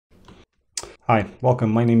Hi, welcome.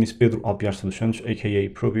 My name is Pedro Alpiar Solutions, aka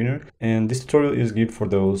ProBeginner, and this tutorial is geared for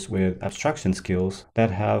those with abstraction skills that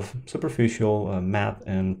have superficial math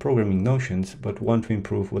and programming notions, but want to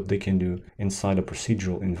improve what they can do inside a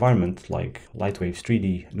procedural environment like Lightwave's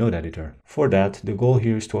 3D node editor. For that, the goal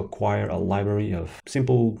here is to acquire a library of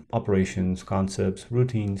simple operations, concepts,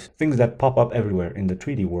 routines, things that pop up everywhere in the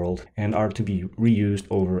 3D world and are to be reused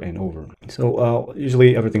over and over. So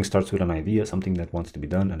usually everything starts with an idea, something that wants to be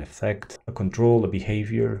done, an effect, a control, a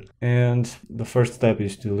behavior, and the first step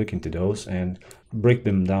is to look into those and break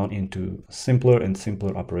them down into simpler and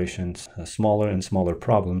simpler operations, smaller and smaller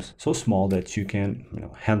problems, so small that you can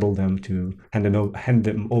hand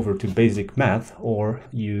them over to basic math or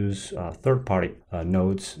use third-party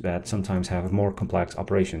nodes that sometimes have more complex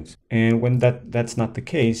operations. And when that's not the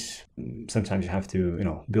case, sometimes you have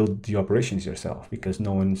to build the operations yourself because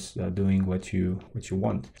no one's doing what you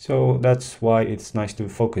want. So that's why it's nice to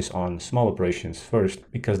focus on small operations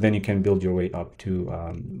first, because then you can build your way up to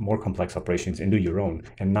more complex operations and do your own,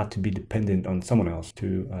 and not to be dependent on someone else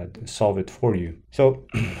to solve it for you. So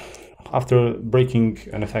after breaking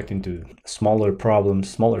an effect into smaller problems,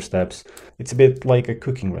 smaller steps, it's a bit like a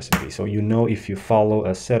cooking recipe. So if you follow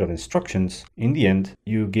a set of instructions, in the end,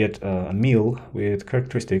 you get a meal with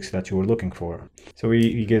characteristics that you were looking for. So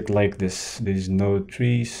we get like these node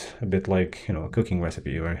trees, a bit like a cooking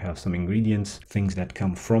recipe where you have some ingredients, things that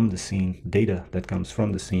come from the scene, data that comes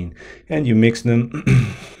from the scene, and you mix them.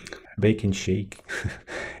 Bake and shake.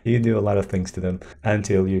 You do a lot of things to them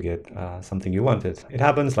until you get something you wanted. It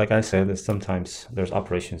happens, like I said, that sometimes there's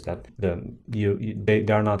operations that they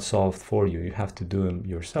are not solved for you. You have to do them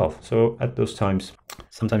yourself. So at those times,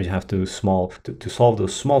 sometimes you have to solve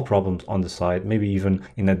those small problems on the side, maybe even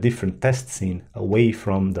in a different test scene away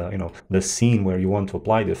from the scene where you want to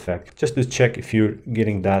apply the effect, just to check if you're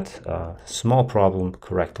getting that small problem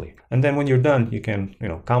correctly. And then when you're done, you can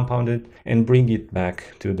compound it and bring it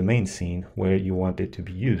back to the main scene where you want it to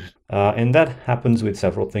be used. And that happens with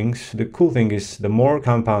several things. The cool thing is the more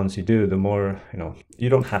compounds you do, the more, you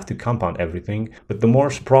don't have to compound everything, but the more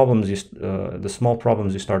problems, the small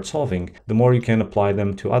problems you start solving, the more you can apply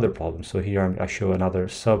them to other problems. So here I show another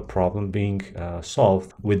sub problem being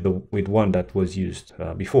solved with one that was used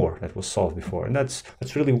before, that was solved before. And that's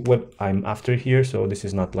really what I'm after here. So this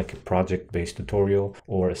is not like a project-based tutorial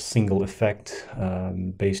or a single effect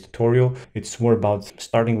based tutorial. It's more about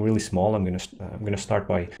starting really small. I'm gonna start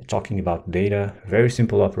by talking about data, very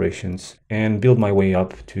simple operations, and build my way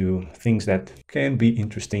up to things that can be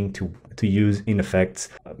interesting to use in effects.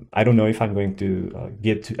 I don't know if I'm going to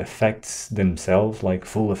get to effects themselves, like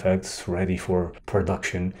full effects ready for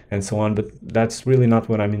production and so on, but that's really not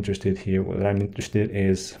what I'm interested here. What I'm interested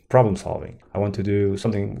is problem solving. I want to do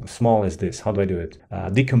something small as this. How do I do it?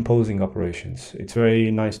 Decomposing operations. It's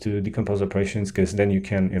very nice to decompose operations because then you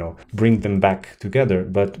can, bring them back together,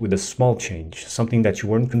 but with a small change, something that you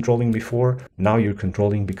weren't controlling before. Now you're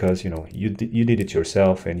controlling because, you did it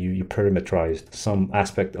yourself and you parameterized some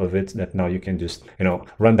aspect of it that now you can just,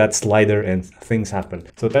 run that slider and things happen.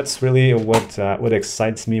 So that's really what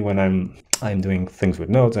excites me when I'm doing things with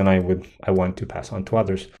nodes, and I want to pass on to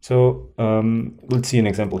others. So let's see an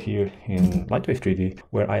example here in Lightwave 3D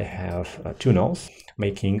where I have two nulls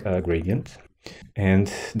making a gradient,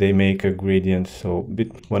 and they make a gradient. So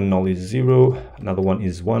one null is 0, another one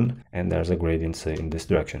is 1, and there's a gradient, say, in this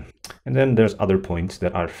direction. And then there's other points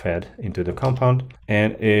that are fed into the compound,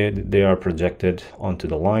 and they are projected onto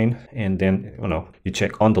the line. And then you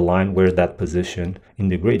check on the line where's that position in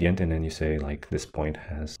the gradient, and then you say like this point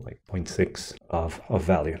has like 0.6 of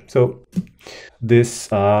value. So this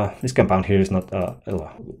compound here is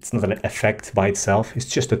it's not an effect by itself. It's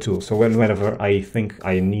just a tool. So whenever I think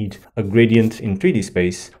I need a gradient in 3D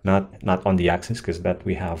space, not on the axis, because that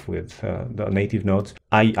we have with the native nodes,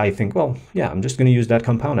 I think, well, yeah, I'm just going to use that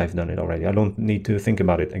compound. I've done it already. I don't need to think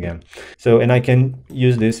about it again. So, and I can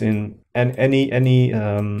use this in any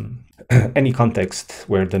context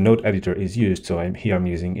where the node editor is used. So I'm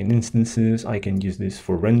using in instances. I can use this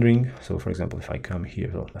for rendering. So for example, if I come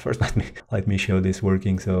here, so first let me show this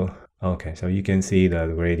working. So okay, so you can see the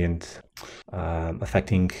gradient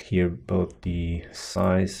affecting here both the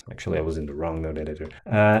size. Actually, I was in the wrong node editor.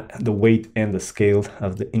 The weight and the scale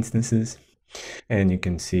of the instances. And you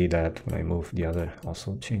can see that when I move, the other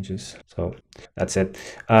also changes. So that's it.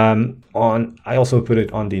 I also put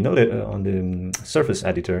it on the node on the surface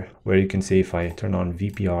editor, where you can see if I turn on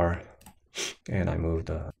VPR and I move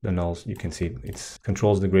the nulls, you can see it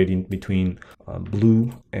controls the gradient between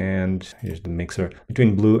blue and here's the mixer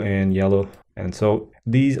between blue and yellow. And so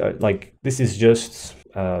these are this is just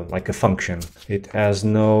like a function. It's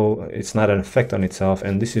not an effect on itself.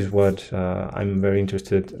 And this is what I'm very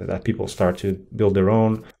interested that people start to build their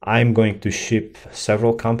own. I'm going to ship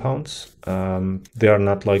several compounds. They are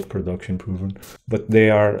not like production proven, but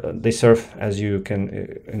they serve as you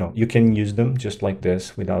can use them just like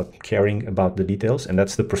this without caring about the details. And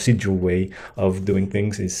that's the procedural way of doing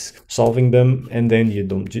things, is solving them, and then you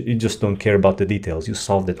just don't care about the details. You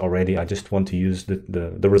solved it already. I just want to use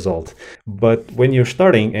the result. But when you're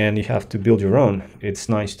starting and you have to build your own, it's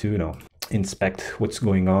nice to inspect what's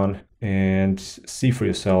going on and see for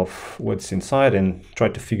yourself what's inside and try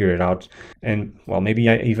to figure it out. And well, maybe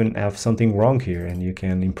I even have something wrong here and you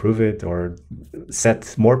can improve it or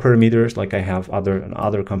set more parameters, like I have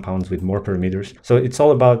other compounds with more parameters. So it's all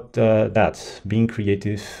about that, being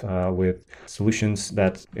creative with solutions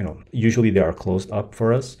that usually they are closed up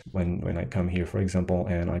for us. When I come here, for example,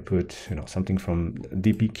 and I put something from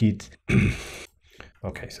dpkit.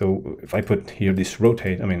 Okay, so if I put here this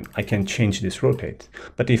rotate, I can change this rotate.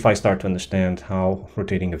 But if I start to understand how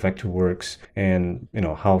rotating a vector works and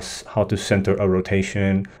how to center a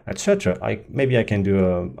rotation, etc., maybe I can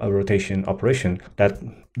do a rotation operation that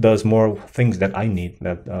does more things that I need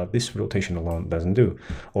that this rotation alone doesn't do.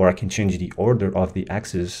 Or I can change the order of the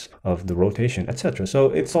axis of the rotation, etc. So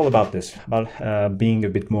it's all about this, about being a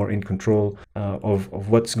bit more in control of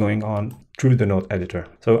what's going on through the node editor.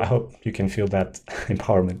 So I hope you can feel that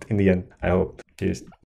empowerment in the end. I hope. Cheers.